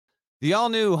The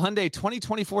all-new Hyundai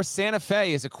 2024 Santa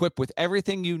Fe is equipped with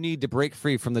everything you need to break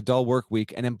free from the dull work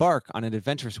week and embark on an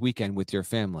adventurous weekend with your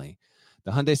family.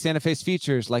 The Hyundai Santa Fe's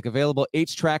features like available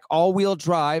H-Track all-wheel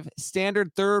drive,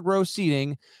 standard third-row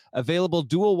seating, available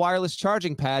dual wireless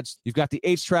charging pads. You've got the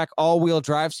H-Track all-wheel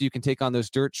drive so you can take on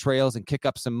those dirt trails and kick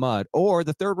up some mud. Or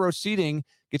the third-row seating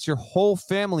gets your whole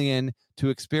family in to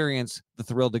experience the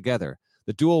thrill together.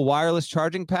 The dual wireless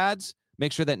charging pads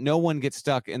make sure that no one gets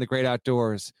stuck in the great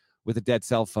outdoors with a dead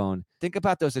cell phone. Think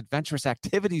about those adventurous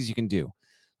activities you can do.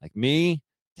 Like me,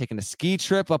 taking a ski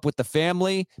trip up with the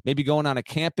family, maybe going on a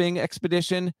camping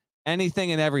expedition,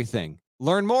 anything and everything.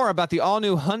 Learn more about the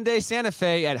all-new Hyundai Santa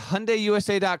Fe at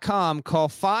HyundaiUSA.com. Call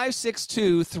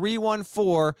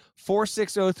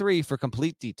 562-314-4603 for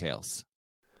complete details.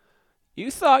 You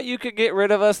thought you could get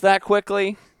rid of us that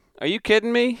quickly? Are you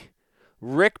kidding me?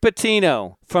 Rick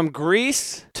Pitino, from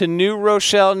Greece to New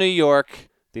Rochelle, New York,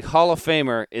 the Hall of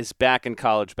Famer is back in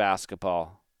college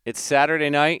basketball. It's Saturday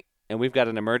night, and we've got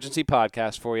an emergency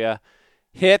podcast for you.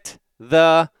 Hit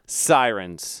the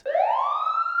sirens.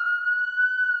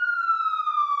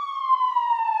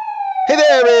 Hey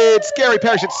there, it's Gary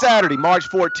Parrish. It's Saturday, March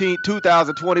 14,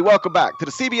 2020. Welcome back to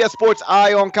the CBS Sports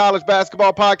Eye on College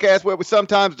Basketball podcast, where we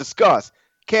sometimes discuss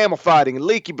camel fighting and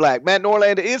leaky black. Matt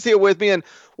Norlander is here with me, and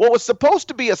what was supposed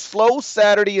to be a slow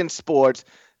Saturday in sports,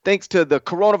 thanks to the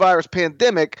coronavirus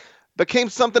pandemic, became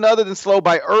something other than slow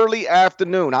by early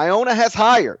afternoon. Iona has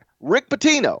hired Rick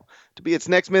Pitino to be its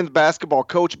next men's basketball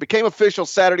coach. It became official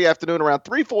Saturday afternoon around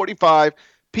 3:45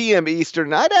 p.m. Eastern.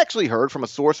 And I'd actually heard from a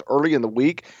source early in the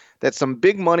week that some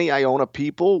big money Iona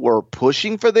people were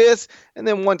pushing for this. And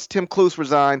then once Tim Cluess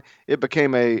resigned, it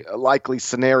became a likely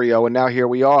scenario. And now here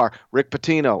we are. Rick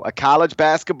Pitino, a college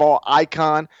basketball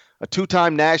icon, a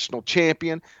two-time national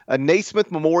champion, a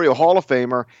Naismith Memorial Hall of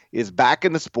Famer, is back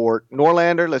in the sport.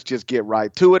 Norlander, let's just get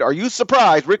right to it. Are you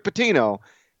surprised Rick Pitino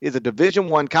is a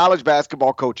Division I college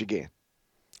basketball coach again?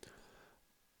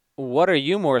 What are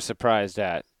you more surprised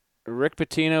at? Rick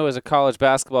Pitino is a college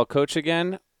basketball coach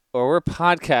again, or we're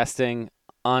podcasting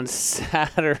on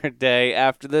Saturday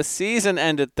after the season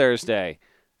ended Thursday?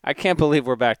 I can't believe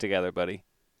we're back together, buddy.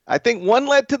 I think one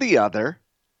led to the other.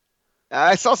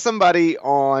 I saw somebody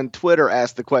on Twitter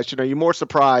ask the question, are you more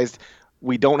surprised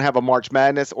we don't have a March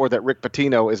Madness or that Rick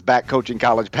Pitino is back coaching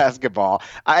college basketball?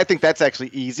 I think that's actually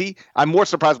easy. I'm more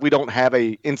surprised we don't have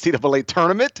a NCAA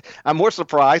tournament. I'm more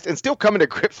surprised and still coming to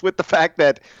grips with the fact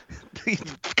that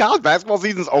college basketball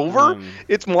season's over.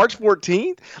 It's March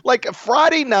 14th. Like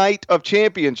Friday night of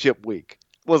championship week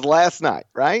was last night,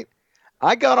 right?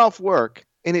 I got off work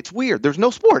and it's weird. There's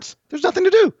no sports. There's nothing to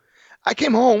do. I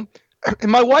came home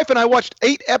and my wife and I watched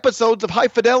 8 episodes of High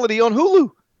Fidelity on Hulu.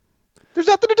 There's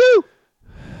nothing to do.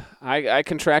 I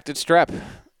contracted strep.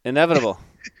 Inevitable.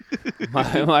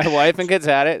 my wife and kids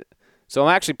had it. So I'm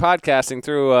actually podcasting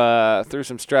through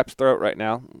some strep's throat right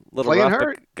now. Little playing rough,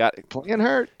 hurt. Playing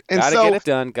hurt. And gotta get it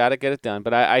done. Gotta get it done.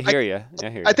 But I hear you.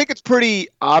 I think it's pretty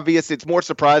obvious. It's more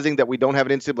surprising that we don't have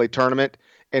an NCAA tournament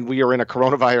and we are in a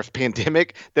coronavirus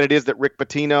pandemic than it is that Rick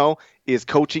Pitino is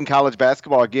coaching college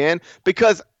basketball again.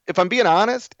 Because if I'm being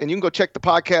honest, and you can go check the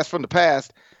podcast from the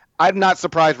past, I'm not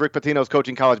surprised Rick Pitino's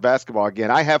coaching college basketball again.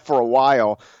 I have for a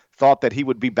while thought that he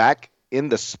would be back in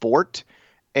the sport,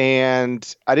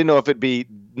 and I didn't know if it'd be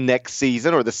next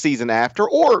season or the season after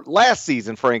or last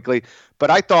season, frankly. But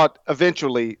I thought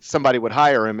eventually somebody would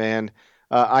hire him, and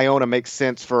Iona makes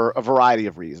sense for a variety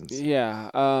of reasons. Yeah.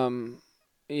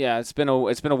 Yeah, it's been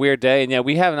a weird day, and yeah,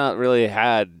 we have not really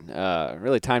had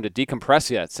really time to decompress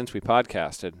yet since we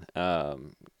podcasted.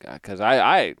 Because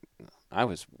I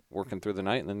was working through the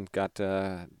night and then got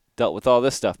dealt with all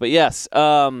this stuff. But yes,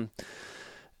 so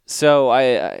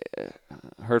I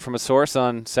heard from a source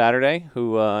on Saturday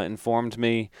who informed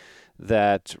me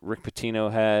that Rick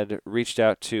Pitino had reached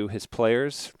out to his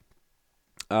players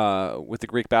with the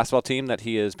Greek basketball team that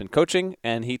he has been coaching,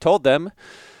 and he told them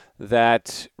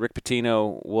that Rick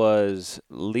Pitino was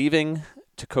leaving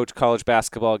to coach college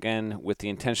basketball again with the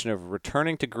intention of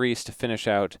returning to Greece to finish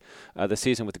out the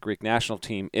season with the Greek national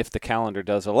team if the calendar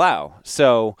does allow.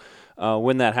 So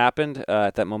when that happened,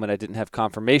 at that moment I didn't have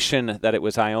confirmation that it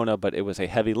was Iona, but it was a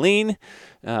heavy lean.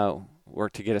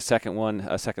 Worked to get a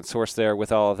second source there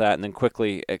with all of that, and then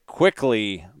it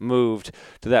quickly moved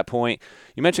to that point.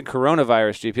 You mentioned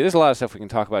coronavirus, GP. There's a lot of stuff we can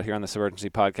talk about here on this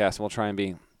emergency podcast, and we'll try and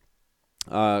be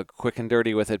quick and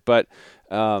dirty with it, but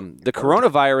the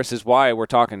coronavirus is why we're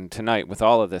talking tonight with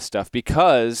all of this stuff,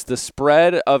 because the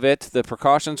spread of it, the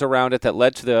precautions around it that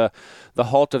led to the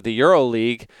halt of the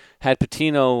EuroLeague had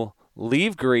Pitino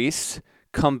leave Greece,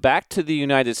 come back to the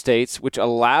United States, which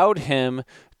allowed him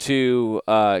to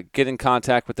get in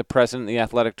contact with the president, the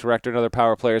athletic director, and other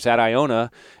power players at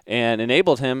Iona, and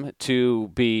enabled him to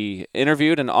be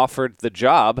interviewed and offered the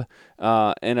job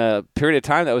in a period of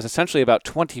time that was essentially about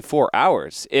 24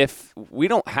 hours. If we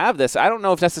don't have this, I don't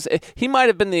know if that's he might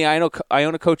have been the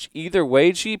Iona coach either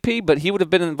way, GP, but he would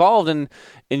have been involved in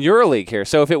EuroLeague here.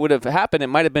 So if it would have happened, it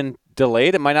might have been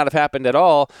delayed. It might not have happened at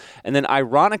all. And then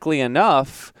ironically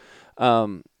enough,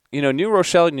 New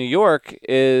Rochelle, New York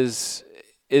is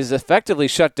effectively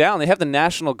shut down. They have the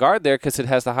National Guard there because it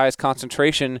has the highest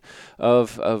concentration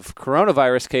of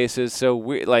coronavirus cases. So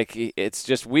it's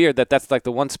just weird that that's like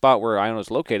the one spot where Iona is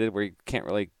located where you can't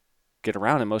really get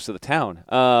around in most of the town.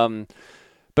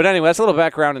 But anyway, that's a little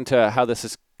background into how this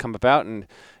has come about, and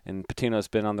Pitino's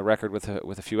been on the record with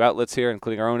a few outlets here,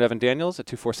 including our own Evan Daniels at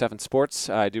 247 Sports.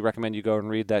 I do recommend you go and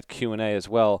read that Q&A as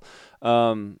well.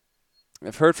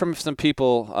 I've heard from some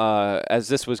people as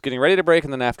this was getting ready to break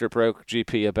and then after it broke,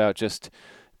 GP, about just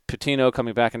Pitino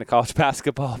coming back into college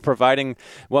basketball, providing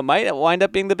what might wind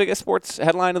up being the biggest sports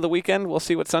headline of the weekend. We'll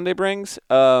see what Sunday brings.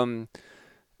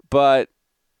 But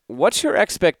what's your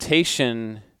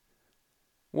expectation?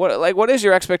 What is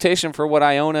your expectation for what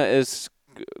Iona is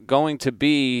going to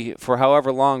be for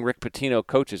however long Rick Pitino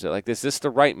coaches it? Is this the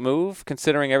right move,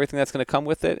 considering everything that's going to come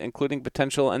with it, including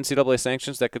potential NCAA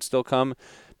sanctions that could still come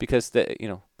because the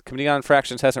Committee on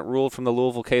Infractions hasn't ruled from the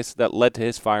Louisville case that led to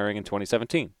his firing in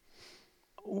 2017?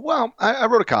 Well, I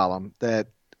wrote a column that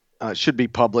should be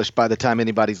published by the time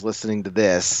anybody's listening to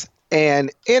this, and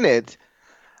in it,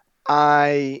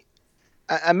 I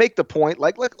make the point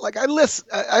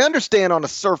I understand on a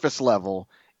surface level.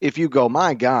 If you go,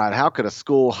 my God, how could a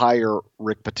school hire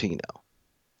Rick Pitino?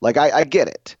 I get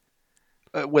it.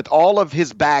 With all of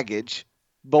his baggage,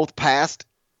 both past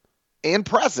and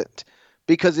present.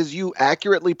 Because as you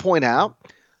accurately point out,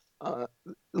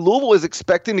 Louisville is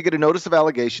expecting to get a notice of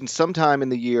allegation sometime in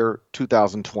the year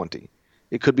 2020.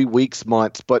 It could be weeks,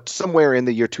 months, but somewhere in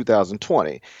the year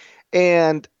 2020.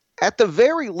 And at the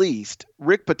very least,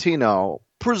 Rick Pitino,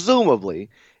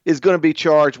 presumably, is going to be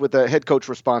charged with a head coach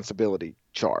responsibility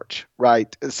charge,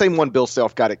 right? The same one Bill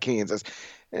Self got at Kansas.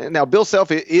 Now, Bill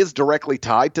Self is directly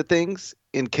tied to things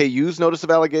in KU's notice of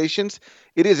allegations.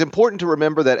 It is important to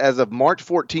remember that as of March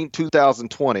 14,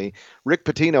 2020, Rick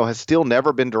Pitino has still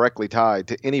never been directly tied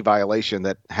to any violation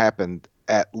that happened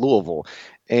at Louisville.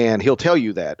 And he'll tell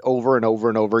you that over and over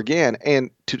and over again.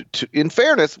 And in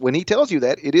fairness, when he tells you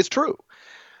that, it is true.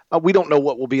 We don't know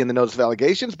what will be in the notice of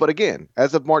allegations, but again,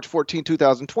 as of March 14,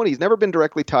 2020, he's never been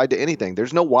directly tied to anything.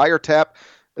 There's no wiretap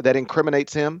that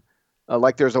incriminates him,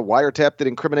 like there's a wiretap that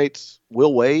incriminates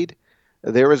Will Wade.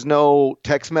 There is no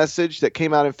text message that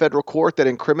came out in federal court that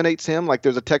incriminates him, like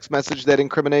there's a text message that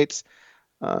incriminates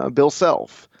Bill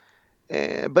Self.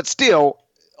 But still,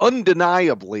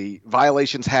 undeniably,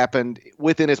 violations happened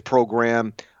within his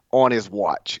program on his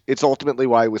watch. It's ultimately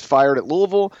why he was fired at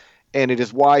Louisville, and it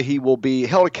is why he will be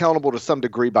held accountable to some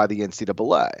degree by the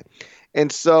NCAA.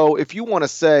 And so if you want to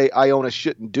say Iona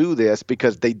shouldn't do this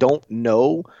because they don't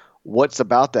know what's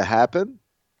about to happen,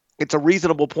 it's a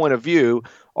reasonable point of view,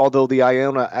 although the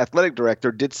Iona athletic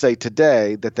director did say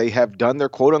today that they have done their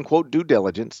quote-unquote due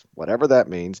diligence, whatever that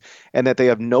means, and that they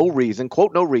have no reason,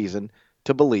 quote, no reason,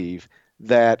 to believe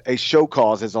that a show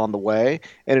cause is on the way.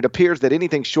 And it appears that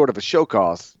anything short of a show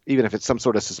cause, even if it's some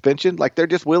sort of suspension, they're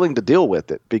just willing to deal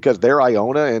with it because they're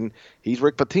Iona and he's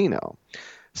Rick Pitino.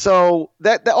 So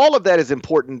that all of that is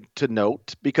important to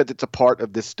note because it's a part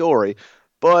of this story.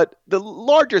 But the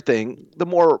larger thing, the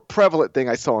more prevalent thing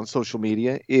I saw on social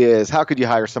media is how could you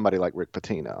hire somebody like Rick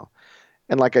Pitino?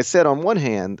 And like I said, on one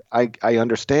hand, I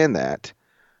understand that.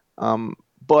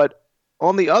 But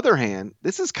on the other hand,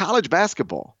 this is college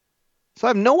basketball. So I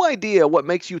have no idea what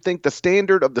makes you think the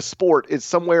standard of the sport is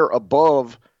somewhere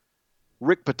above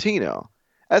Rick Pitino.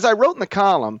 As I wrote in the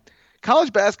column,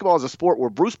 college basketball is a sport where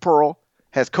Bruce Pearl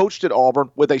has coached at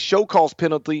Auburn with a show cause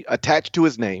penalty attached to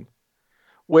his name,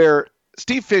 where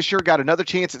Steve Fisher got another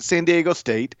chance at San Diego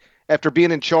State after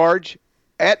being in charge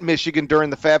at Michigan during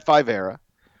the Fab Five era,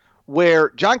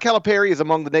 where John Calipari is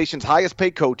among the nation's highest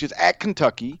paid coaches at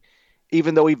Kentucky,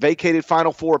 even though he vacated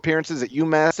Final Four appearances at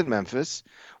UMass and Memphis,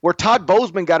 where Todd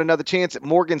Bozeman got another chance at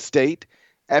Morgan State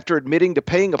after admitting to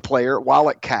paying a player while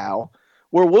at Cal,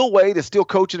 where Will Wade is still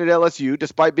coaching at LSU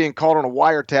despite being caught on a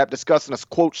wiretap discussing a,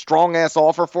 quote, strong-ass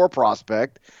offer for a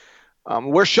prospect,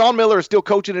 where Sean Miller is still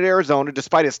coaching at Arizona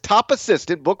despite his top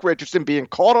assistant, Book Richardson, being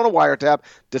caught on a wiretap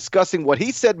discussing what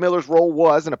he said Miller's role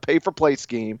was in a pay-for-play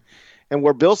scheme, and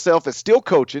where Bill Self is still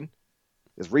coaching,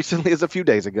 as recently as a few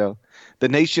days ago, the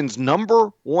nation's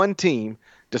number one team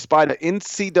despite an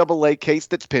NCAA case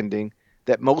that's pending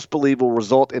that most believe will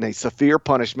result in a severe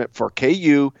punishment for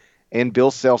KU and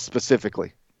Bill Self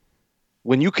specifically.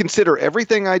 When you consider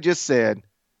everything I just said,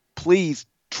 please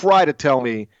try to tell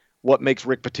me what makes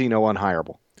Rick Pitino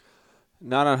unhireable.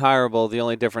 Not unhireable. The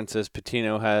only difference is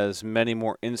Pitino has many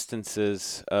more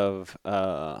instances of,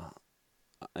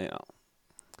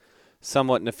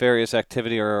 somewhat nefarious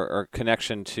activity or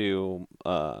connection to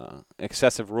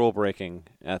excessive rule breaking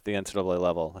at the NCAA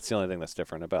level. That's the only thing that's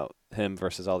different about him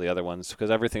versus all the other ones, because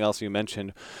everything else you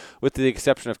mentioned, with the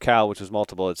exception of Cal, which was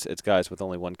multiple, it's guys with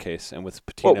only one case, and with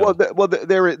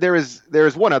Pitino. There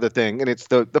is one other thing, and it's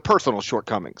the personal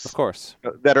shortcomings, of course,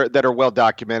 that are well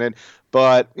documented.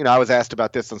 But I was asked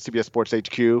about this on CBS Sports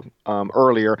HQ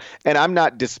earlier, and I'm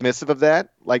not dismissive of that.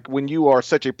 Like, when you are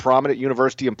such a prominent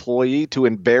university employee, to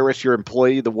embarrass your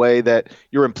employee the way that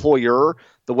your employer,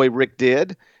 the way Rick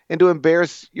did, and to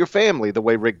embarrass your family the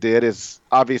way Rick did, is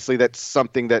obviously that's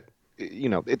something that,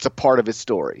 it's a part of his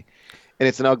story, and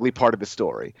it's an ugly part of his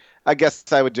story. I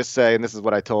guess I would just say, and this is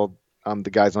what I told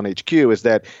the guys on HQ, is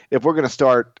that if we're going to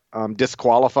start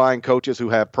disqualifying coaches who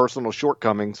have personal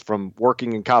shortcomings from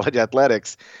working in college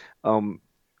athletics, we're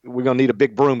going to need a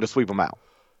big broom to sweep them out.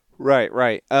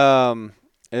 Right.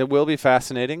 It will be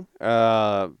fascinating.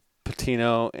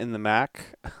 Pitino in the MAC.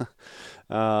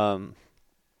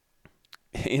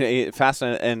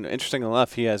 Fascinating and interesting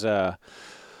enough, he has a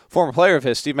former player of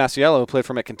his, Steve Masiello, who played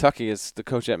for him at Kentucky, is the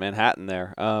coach at Manhattan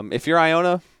there. If you're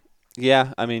Iona,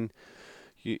 yeah, I mean,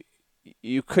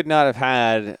 you could not have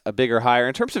had a bigger hire.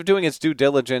 In terms of doing its due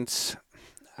diligence,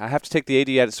 I have to take the AD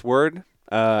at his word,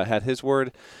 had his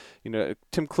word.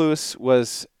 Tim Cluess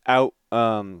was out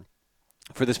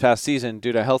for this past season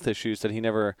due to health issues that he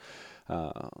never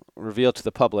revealed to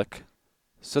the public.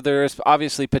 So there is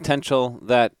obviously potential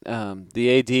that the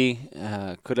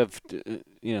AD could have,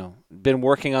 been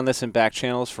working on this in back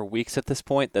channels for weeks at this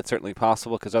point. That's certainly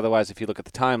possible, because otherwise, if you look at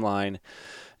the timeline,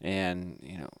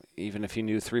 and even if you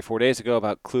knew 3-4 days ago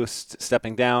about Cluess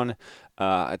stepping down,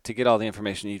 to get all the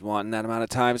information you'd want in that amount of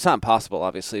time, it's not impossible,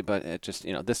 obviously, but it just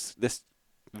this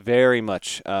very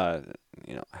much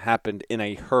happened in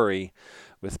a hurry,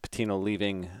 with Pitino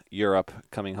leaving Europe,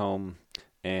 coming home,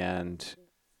 and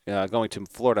going to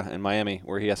Florida and Miami,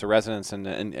 where he has a residence,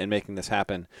 and making this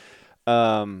happen.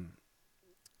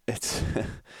 It's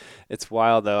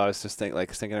wild, though. I was just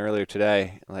thinking earlier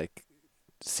today,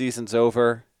 season's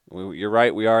over. You're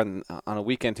right. We are on a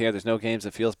weekend here. There's no games.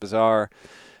 It feels bizarre,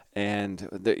 and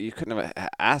you couldn't have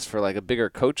asked for a bigger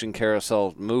coaching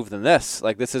carousel move than this.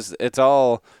 It's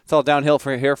all downhill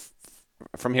from here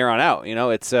on out.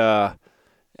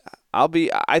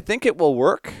 I think it will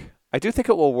work. I do think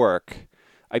it will work.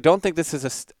 I don't think this is a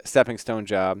stepping stone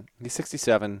job. He's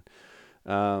 67.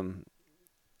 I'll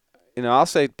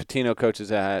say Pitino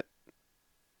coaches at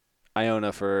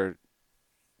Iona for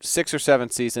 6 or 7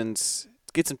 seasons,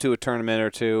 gets him to a tournament or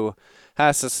two,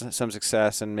 has some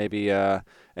success, and maybe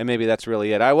that's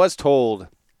really it. I was told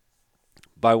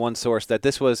by one source that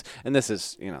this was, and this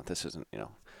isn't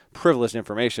privileged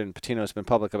information. Pitino's been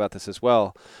public about this as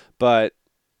well, but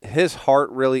his heart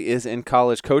really is in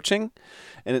college coaching,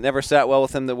 and it never sat well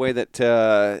with him the way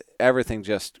that everything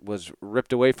just was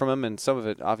ripped away from him, and some of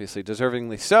it obviously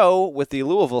deservingly so with the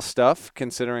Louisville stuff,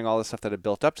 considering all the stuff that had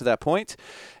built up to that point.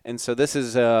 And so this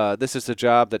is the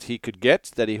job that he could get,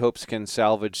 that he hopes can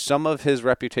salvage some of his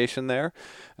reputation there.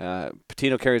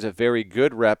 Pitino carries a very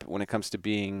good rep when it comes to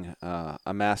being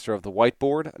a master of the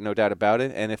whiteboard, no doubt about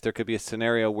it. And if there could be a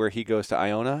scenario where he goes to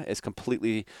Iona, is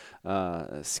completely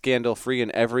scandal-free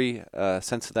in every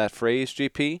sense of that phrase,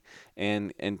 GP,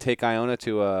 and take Iona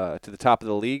to the top of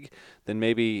the league, then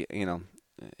maybe,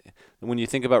 when you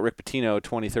think about Rick Pitino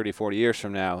 20, 30, 40 years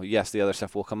from now, yes, the other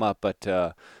stuff will come up, but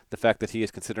the fact that he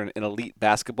is considered an elite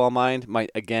basketball mind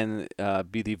might, again,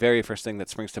 be the very first thing that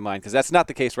springs to mind, because that's not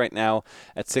the case right now.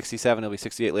 At 67, he'll be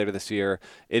 68 later this year.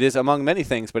 It is among many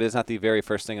things, but it's not the very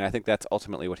first thing, and I think that's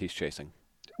ultimately what he's chasing.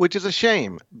 Which is a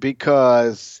shame,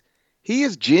 because he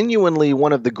is genuinely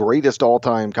one of the greatest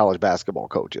all-time college basketball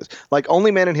coaches.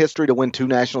 Only man in history to win 2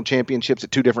 national championships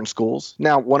at 2 different schools.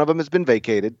 Now, one of them has been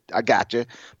vacated. I gotcha.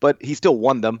 But he still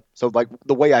won them. So,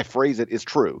 the way I phrase it is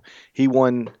true. He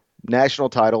won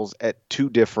national titles at 2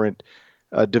 different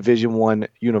Division I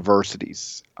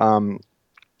universities.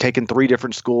 Taken 3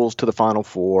 different schools to the Final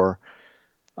Four.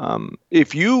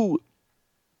 If you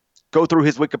go through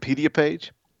his Wikipedia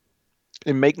page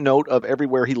and make note of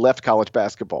everywhere he left college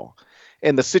basketball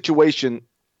and the situation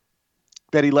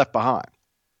that he left behind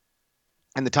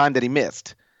and the time that he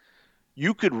missed,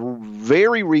 you could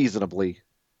very reasonably,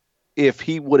 if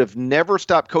he would have never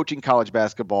stopped coaching college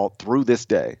basketball through this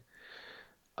day,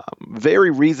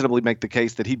 very reasonably make the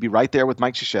case that he'd be right there with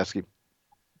Mike Krzyzewski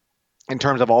in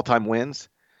terms of all-time wins.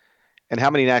 And how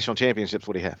many national championships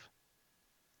would he have?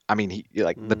 I mean,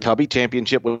 the Tubby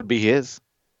championship would be his.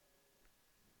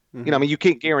 Mm-hmm. I mean, you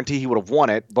can't guarantee he would have won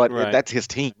it, but that's his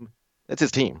team. That's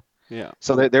his team. Yeah.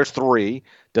 So there's 3.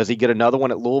 Does he get another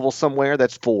one at Louisville somewhere?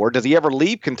 That's 4. Does he ever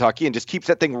leave Kentucky and just keeps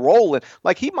that thing rolling?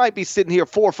 Like, he might be sitting here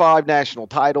 4 or 5 national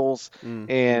titles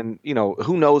and,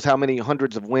 who knows how many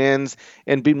hundreds of wins,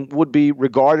 and would be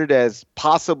regarded as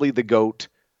possibly the GOAT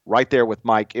right there with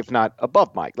Mike, if not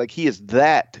above Mike. Like, he is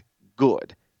that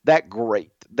good, that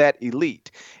great, that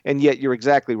elite. And yet you're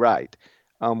exactly right.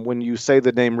 When you say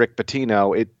the name Rick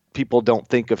Pitino, people don't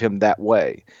think of him that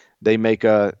way. They make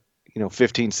a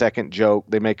 15-second joke.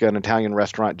 They make an Italian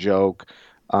restaurant joke.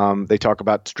 They talk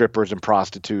about strippers and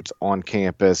prostitutes on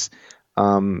campus.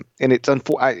 And it's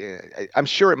I'm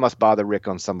sure it must bother Rick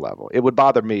on some level. It would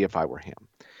bother me if I were him.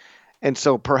 And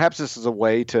so perhaps this is a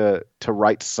way to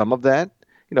write some of that,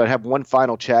 have one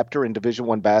final chapter in Division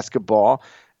I basketball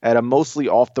at a mostly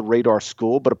off the radar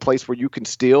school, but a place where you can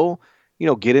still,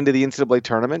 get into the NCAA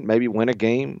tournament, maybe win a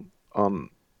game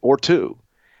or 2.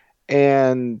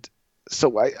 And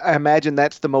so I imagine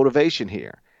that's the motivation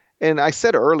here. And I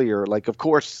said earlier, of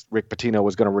course, Rick Pitino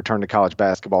was going to return to college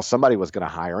basketball. Somebody was going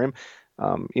to hire him.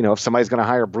 If somebody's going to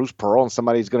hire Bruce Pearl and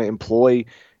somebody's going to employ,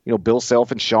 Bill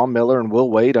Self and Sean Miller and Will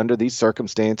Wade under these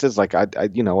circumstances,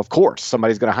 of course,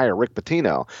 somebody's going to hire Rick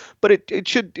Pitino. But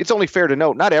it's only fair to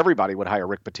note, not everybody would hire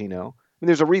Rick Pitino. I mean,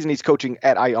 there's a reason he's coaching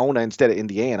at Iona instead of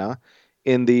Indiana,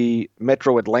 in the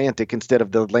Metro Atlantic instead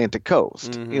of the Atlantic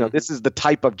Coast. Mm-hmm. This is the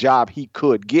type of job he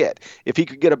could get. If he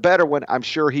could get a better one, I'm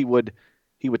sure he would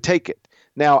take it.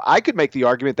 Now, I could make the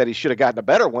argument that he should have gotten a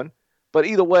better one, but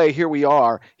either way, here we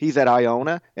are. He's at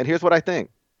Iona, and here's what I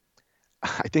think.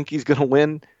 I think he's going to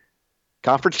win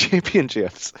conference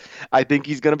championships. I think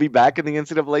he's going to be back in the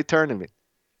NCAA tournament.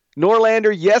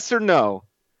 Norlander, yes or no?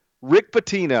 Rick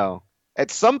Pitino, at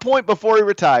some point before he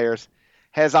retires,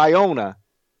 has Iona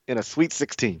in a Sweet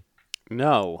 16.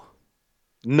 No.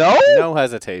 No? No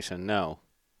hesitation. No.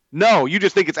 No, you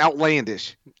just think it's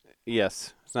outlandish.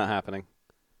 Yes, it's not happening.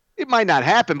 It might not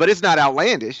happen, but it's not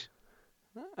outlandish.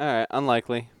 All right,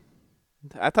 unlikely.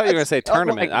 I thought you were going to say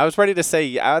tournament. I was ready to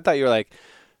say, I thought you were like,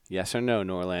 yes or no,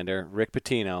 Norlander. Rick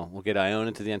Pitino will get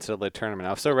Iona to the NCAA tournament.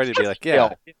 I was so ready to be like,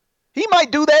 yeah. He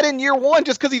might do that in year 1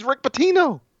 just because he's Rick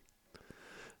Pitino.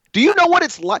 Do you know what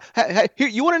it's like? Here,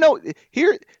 you want to know?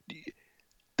 Here,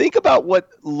 think about what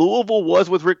Louisville was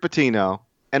with Rick Pitino,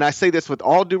 and I say this with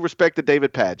all due respect to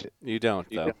David Padgett. You don't,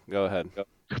 though. Go ahead.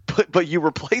 But you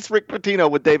replace Rick Pitino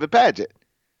with David Padgett,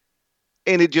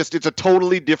 and it's a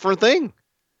totally different thing.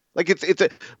 Like it's a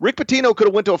Rick Pitino could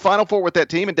have went to a Final Four with that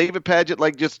team, and David Padgett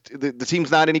the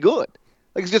team's not any good.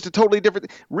 Like it's just a totally different.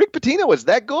 Rick Pitino is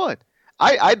that good.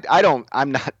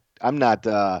 I'm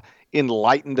not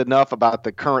enlightened enough about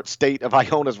the current state of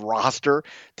Iona's roster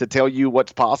to tell you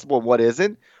what's possible and what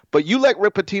isn't. But you let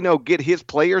Rick Pitino get his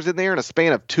players in there in a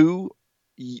span of two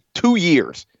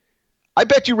years. I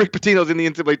bet you Rick Pitino's in the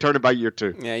NCAA tournament by year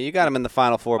 2. Yeah, you got him in the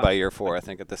Final Four by year 4, I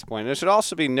think, at this point. And it should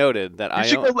also be noted that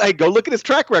go look at his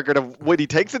track record of when he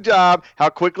takes a job, how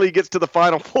quickly he gets to the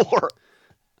Final Four.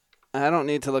 I don't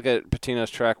need to look at Pitino's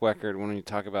track record when you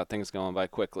talk about things going by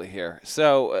quickly here.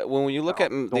 So when you look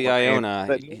at the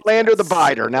Iona, Lander the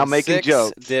Biter now making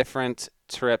jokes. 6 different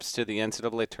trips to the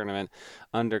NCAA tournament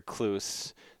under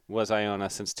Cluse was Iona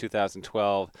since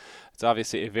 2012. It's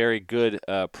obviously a very good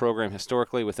program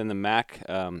historically within the MAC.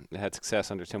 It had success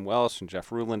under Tim Welsh and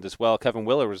Jeff Ruland as well. Kevin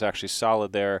Willard was actually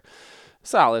solid there.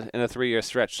 Solid in a 3-year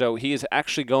stretch. So he is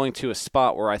actually going to a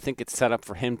spot where I think it's set up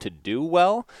for him to do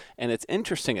well, and it's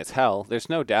interesting as hell. There's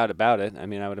no doubt about it. I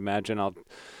mean, I would imagine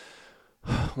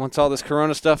once all this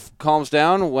Corona stuff calms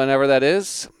down, whenever that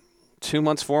is, 2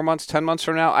 months, 4 months, 10 months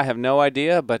from now, I have no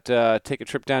idea, but take a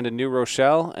trip down to New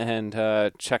Rochelle and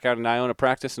check out an Iona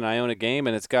practice, an Iona game,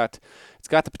 and it's got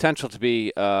the potential to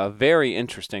be very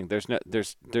interesting.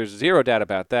 There's zero doubt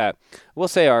about that. We'll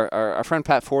say our friend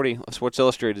Pat Forty of Sports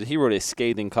Illustrated, he wrote a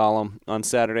scathing column on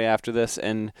Saturday after this,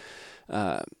 and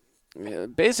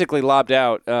basically lobbed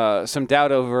out some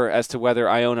doubt over as to whether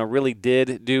Iona really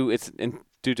did do its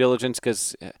due diligence,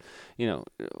 because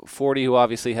Forty, who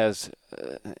obviously has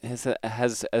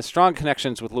as strong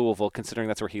connections with Louisville, considering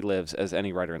that's where he lives, as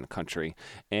any writer in the country,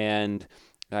 and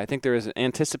I think there is an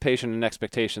anticipation and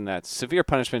expectation that severe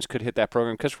punishments could hit that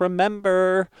program. Because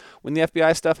remember, when the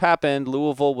FBI stuff happened,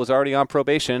 Louisville was already on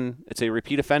probation. It's a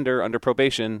repeat offender under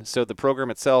probation, so the program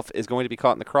itself is going to be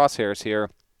caught in the crosshairs here.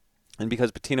 And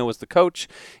because Pitino was the coach,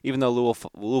 even though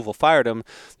Louisville fired him,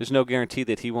 there's no guarantee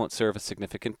that he won't serve a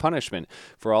significant punishment.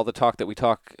 For all the talk that we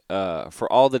talk,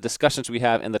 for all the discussions we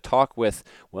have and the talk with,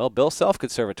 well, Bill Self could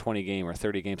serve a 20-game or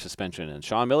 30-game suspension, and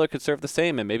Sean Miller could serve the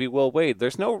same, and maybe Will Wade.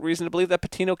 There's no reason to believe that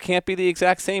Pitino can't be the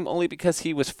exact same. Only because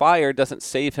he was fired doesn't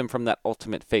save him from that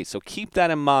ultimate fate. So keep that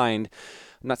in mind.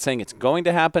 I'm not saying it's going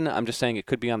to happen. I'm just saying it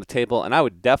could be on the table, and I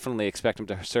would definitely expect him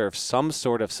to serve some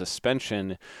sort of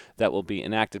suspension that will be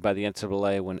enacted by the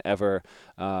NCAA whenever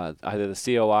either the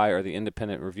COI or the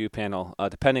independent review panel,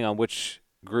 depending on which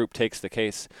group takes the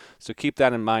case. So keep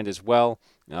that in mind as well.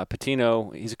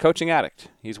 Pitino, he's a coaching addict.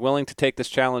 He's willing to take this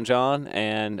challenge on,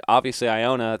 and obviously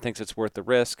Iona thinks it's worth the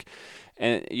risk.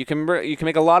 And you can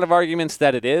make a lot of arguments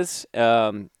that it is.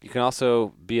 You can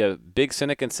also be a big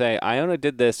cynic and say Iona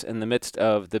did this in the midst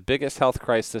of the biggest health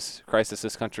crisis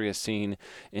this country has seen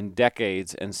in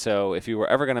decades. And so if you were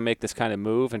ever going to make this kind of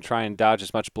move and try and dodge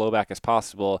as much blowback as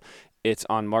possible, it's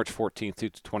on March 14th through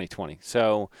 2020.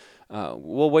 So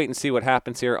we'll wait and see what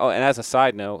happens here. Oh, and as a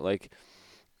side note,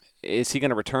 is he going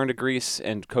to return to Greece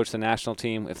and coach the national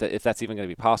team if that's even going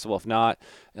to be possible? If not,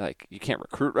 you can't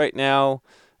recruit right now.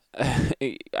 I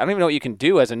don't even know what you can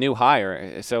do as a new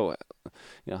hire. So,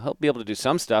 he'll be able to do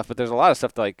some stuff, but there's a lot of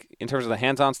stuff in terms of the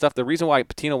hands-on stuff. The reason why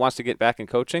Pitino wants to get back in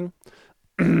coaching,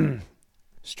 The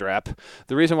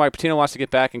reason why Pitino wants to get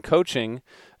back in coaching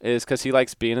is because he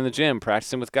likes being in the gym,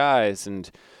 practicing with guys, and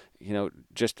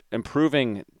just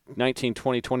improving 19,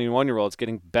 20, 21-year-olds,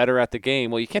 getting better at the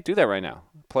game. Well, you can't do that right now.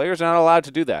 Players are not allowed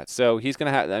to do that. So he's going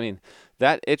to have,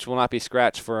 that itch will not be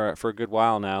scratched for a good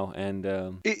while now.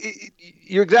 And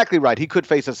you're exactly right. He could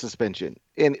face a suspension.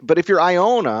 But if you're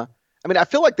Iona, I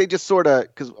feel like they just sort of,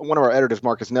 because one of our editors,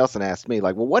 Marcus Nelson, asked me,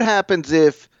 well, what happens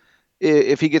if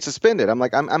he gets suspended? I'm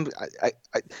like, I'm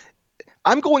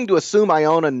going to assume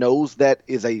Iona knows that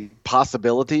is a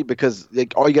possibility because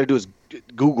all you got to do is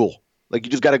Google. You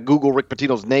just got to Google Rick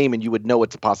Pitino's name and you would know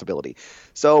it's a possibility.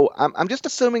 So I'm just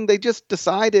assuming they just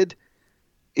decided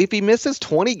if he misses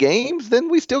 20 games, then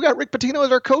we still got Rick Pitino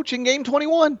as our coach in game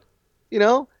 21.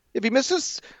 If he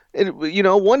misses,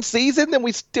 one season, then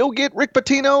we still get Rick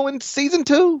Pitino in season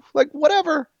 2.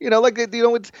 Whatever.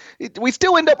 We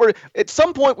still end up at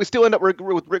some point we still end up with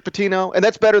Rick Pitino, and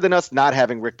that's better than us not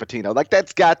having Rick Pitino.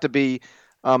 That's got to be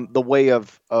the way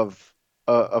of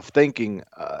thinking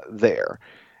there.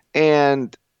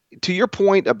 And to your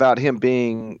point about him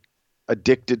being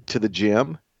addicted to the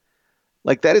gym,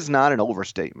 that is not an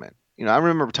overstatement. I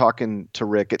remember talking to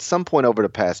Rick at some point over the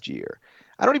past year.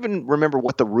 I don't even remember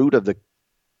what the root of the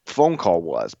phone call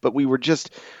was, but we were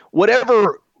just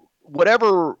whatever,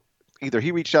 either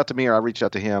he reached out to me or I reached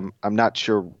out to him. I'm not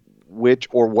sure which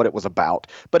or what it was about,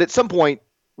 but at some point,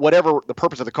 whatever the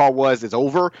purpose of the call was is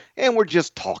over and we're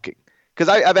just talking. Because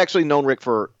I've actually known Rick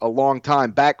for a long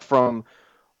time, back from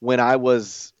when I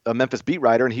was a Memphis beat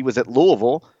writer and he was at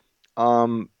Louisville,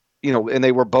 and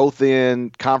they were both in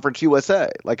Conference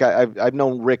USA. I've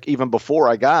known Rick even before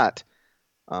I got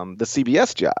the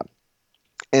CBS job.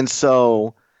 And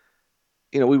so,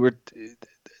 we were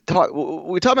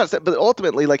talking about stuff, but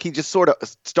ultimately, he just sort of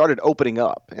started opening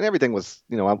up and everything was,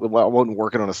 I wasn't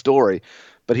working on a story,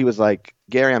 but he was like,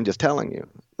 Gary, I'm just telling you,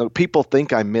 people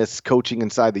think I miss coaching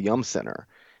inside the Yum Center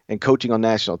and coaching on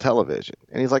national television.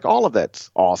 And he's like, all of that's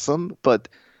awesome, but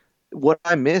what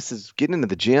I miss is getting into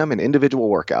the gym and individual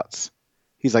workouts.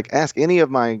 He's like, ask any of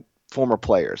my former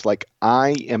players.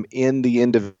 I am in the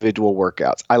individual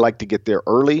workouts. I like to get there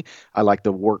early. I like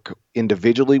to work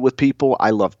individually with people.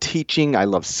 I love teaching. I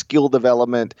love skill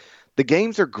development. The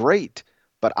games are great,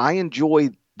 but I enjoy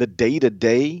the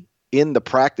day-to-day in the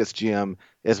practice gym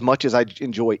as much as I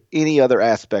enjoy any other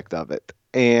aspect of it.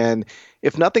 And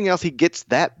if nothing else, he gets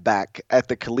that back at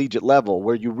the collegiate level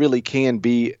where you really can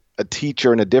be a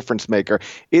teacher and a difference maker.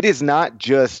 It is not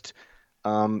just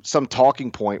some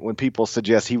talking point when people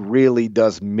suggest he really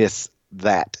does miss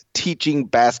that teaching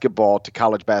basketball to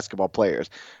college basketball players.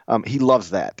 He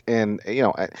loves that. And,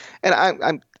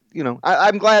 I'm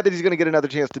glad that he's going to get another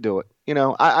chance to do it.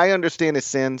 I understand his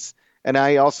sins, and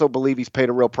I also believe he's paid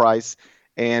a real price.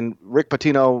 And Rick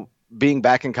Pitino being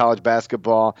back in college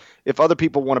basketball, if other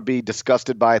people want to be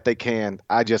disgusted by it, they can.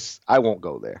 I won't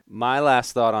go there. My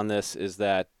last thought on this is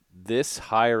that this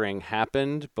hiring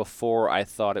happened before I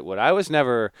thought it would. I was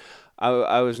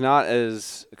not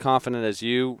as confident as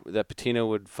you that Pitino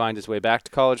would find his way back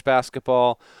to college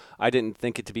basketball. I didn't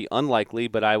think it to be unlikely,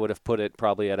 but I would have put it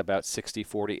probably at about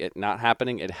 60-40 it not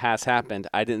happening. It has happened.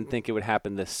 I didn't think it would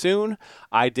happen this soon.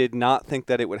 I did not think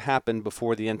that it would happen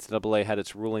before the NCAA had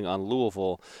its ruling on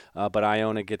Louisville, but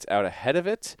Iona gets out ahead of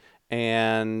it,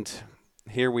 and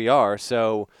here we are.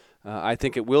 So I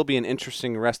think it will be an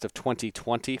interesting rest of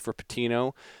 2020 for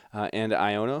Pitino and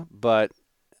Iona, but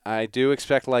I do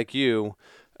expect, like you,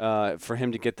 for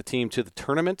him to get the team to the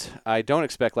tournament. I don't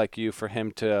expect, like you, for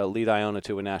him to lead Iona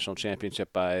to a national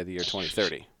championship by the year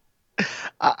 2030.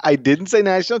 I didn't say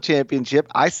national championship.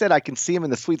 I said I can see him in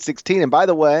the Sweet 16. And by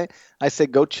the way, I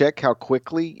said go check how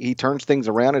quickly he turns things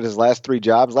around at his last three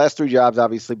jobs. Last three jobs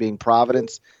obviously being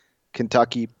Providence,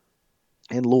 Kentucky,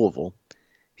 and Louisville.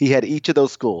 He had each of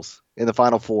those schools in the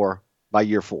Final Four by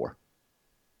year 4.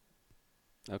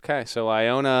 Okay, so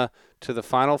Iona to the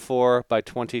Final Four by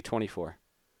 2024.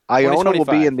 Iona will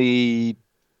be in the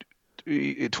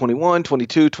 21,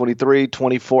 22, 23,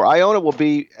 24. Iona will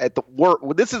be at the worst.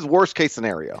 This is worst case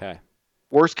scenario. Okay.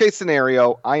 Worst case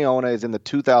scenario, Iona is in the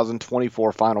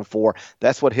 2024 Final Four.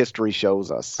 That's what history shows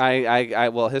us.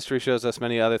 Well, history shows us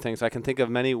many other things. I can think of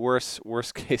many worst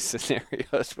case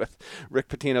scenarios with Rick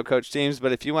Pitino coach teams.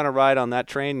 But if you want to ride on that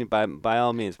train, by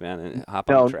all means, man, hop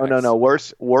on the tracks. No.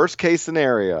 Worst case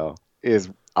scenario is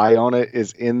Iona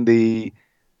is in the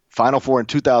Final Four in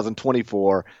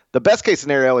 2024. The best case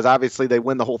scenario is obviously they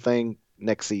win the whole thing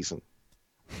next season.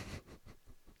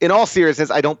 In all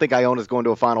seriousness, I don't think Iona is going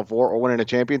to a Final Four or winning a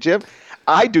championship.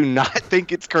 I do not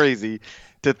think it's crazy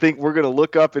to think we're going to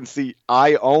look up and see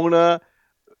Iona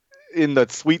in the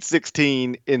Sweet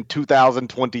 16 in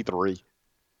 2023.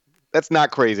 That's not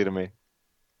crazy to me.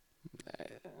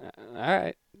 All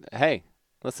right. Hey,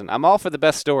 listen, I'm all for the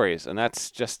best stories, and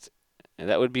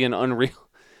that would be an unreal.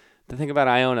 To think about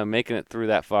Iona making it through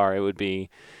that far, it would be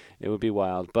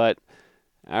wild. But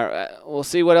we'll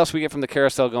see what else we get from the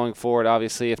carousel going forward.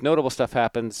 Obviously, if notable stuff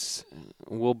happens,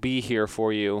 we'll be here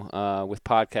for you with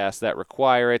podcasts that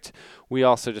require it. We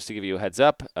also, just to give you a heads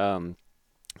up,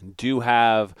 do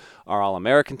have our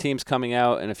All-American teams coming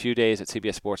out in a few days at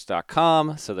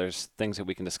cbssports.com. So there's things that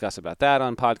we can discuss about that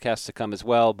on podcasts to come as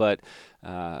well. But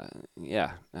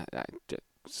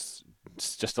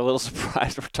it's just a little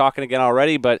surprised we're talking again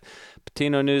already, but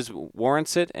Pitino news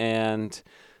warrants it, and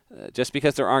just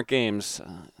because there aren't games,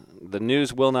 the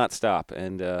news will not stop,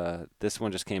 and this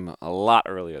one just came a lot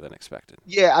earlier than expected.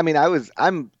 Yeah, I mean,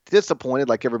 I'm disappointed,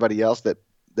 like everybody else, that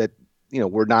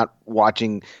we're not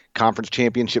watching conference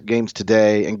championship games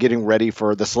today and getting ready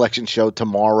for the selection show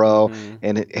tomorrow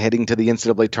and heading to the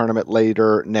NCAA tournament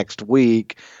later next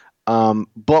week.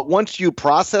 But once you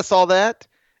process all that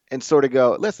and sort of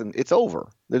go, listen, it's over.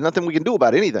 There's nothing we can do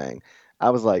about anything. I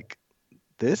was like,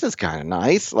 this is kind of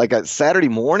nice. Like a Saturday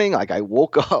morning, like I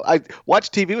woke up, I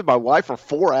watched TV with my wife for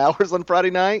 4 hours on Friday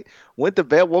night, went to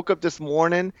bed, woke up this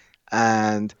morning,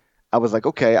 and I was like,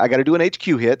 okay, I got to do an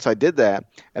HQ hit. So I did that.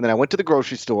 And then I went to the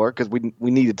grocery store because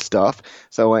we needed stuff.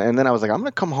 So, and then I was like, I'm going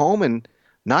to come home and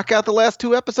knock out the last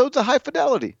 2 episodes of High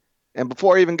Fidelity. And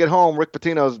before I even get home, Rick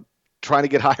Pitino's trying to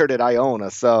get hired at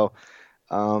Iona. So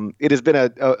it has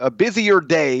been a busier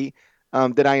day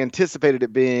than I anticipated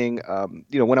it being,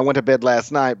 when I went to bed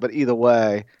last night. But either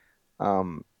way,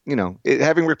 having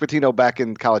Rick Pitino back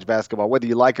in college basketball, whether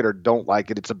you like it or don't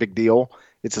like it, it's a big deal.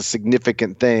 It's a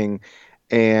significant thing.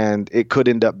 And it could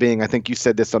end up being, I think you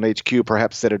said this on HQ,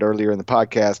 perhaps said it earlier in the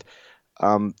podcast,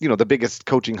 the biggest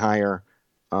coaching hire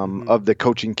of the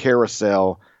coaching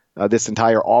carousel this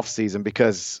entire offseason,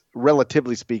 because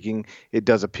relatively speaking, it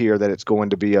does appear that it's going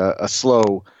to be a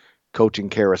slow coaching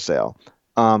carousel.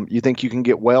 You think you can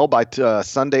get well by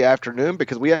Sunday afternoon?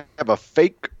 Because we have a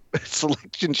fake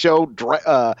selection show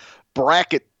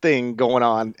bracket thing going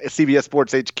on at CBS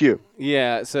Sports HQ.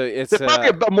 Yeah, so it's probably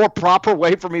a more proper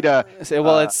way for me to say,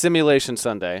 well, it's Simulation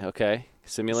Sunday, okay?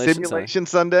 Simulation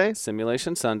Sunday.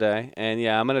 Simulation Sunday. And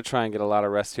yeah, I'm going to try and get a lot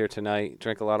of rest here tonight,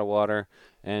 drink a lot of water,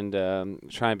 and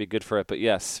try and be good for it. But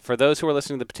yes, for those who are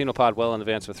listening to the Pitino Pod well in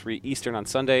advance of 3 Eastern on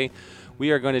Sunday, we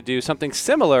are going to do something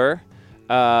similar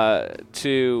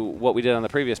to what we did on the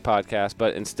previous podcast,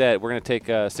 but instead we're going to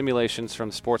take simulations from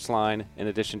the Sports Line in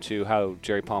addition to how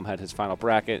Jerry Palm had his final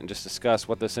bracket and just discuss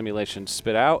what the simulations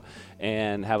spit out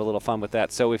and have a little fun with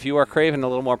that. So if you are craving a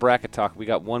little more bracket talk, we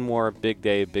got one more big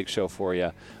day, big show for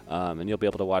you, and you'll be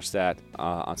able to watch that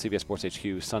on CBS Sports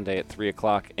HQ Sunday at 3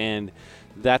 o'clock. And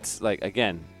that's, like,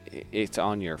 again, it's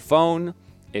on your phone.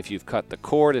 If you've cut the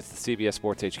cord, it's the CBS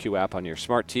Sports HQ app on your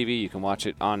smart TV. You can watch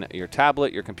it on your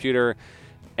tablet, your computer,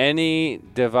 any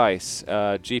device.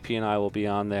 GP and I will be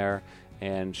on there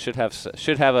and should have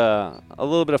a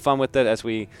little bit of fun with it as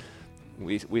we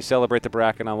celebrate the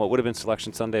bracket on what would have been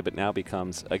Selection Sunday, but now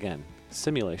becomes, again,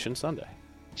 Simulation Sunday.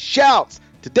 Shouts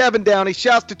to Devin Downey.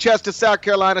 Shouts to Chester, South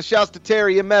Carolina. Shouts to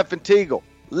Terry MF and Teagle.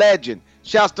 Legend.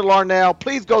 Shouts to Larnell.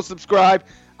 Please go subscribe.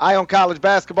 Ion College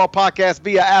Basketball Podcast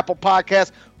via Apple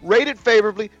Podcasts. Rate it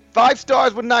favorably. 5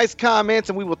 stars with nice comments,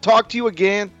 and we will talk to you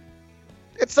again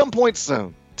at some point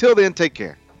soon. Till then, take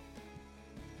care.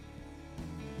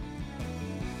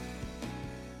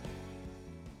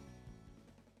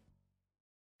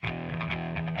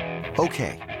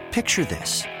 Okay, picture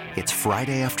this. It's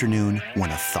Friday afternoon when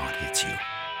a thought hits you.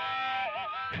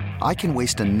 I can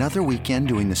waste another weekend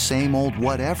doing the same old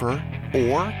whatever,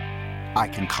 or I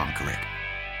can conquer it.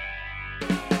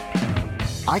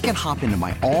 I can hop into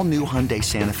my all-new Hyundai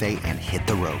Santa Fe and hit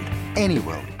the road. Any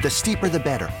road. The steeper, the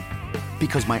better.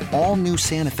 Because my all-new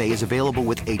Santa Fe is available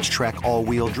with H-Track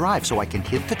all-wheel drive, so I can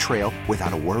hit the trail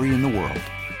without a worry in the world.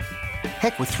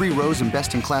 Heck, with 3 rows and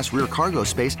best-in-class rear cargo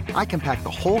space, I can pack the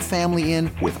whole family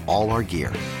in with all our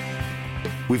gear.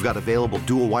 We've got available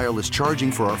dual wireless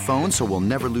charging for our phones, so we'll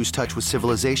never lose touch with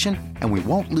civilization, and we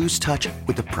won't lose touch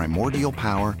with the primordial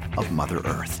power of Mother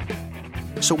Earth.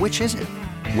 So which is it?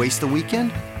 Waste the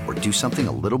weekend or do something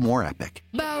a little more epic?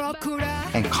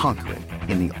 And conquer it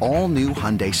in the all-new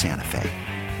Hyundai Santa Fe.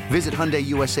 Visit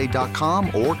HyundaiUSA.com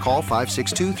or call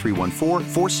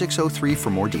 562-314-4603 for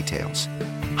more details.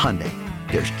 Hyundai,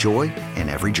 there's joy in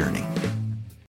every journey.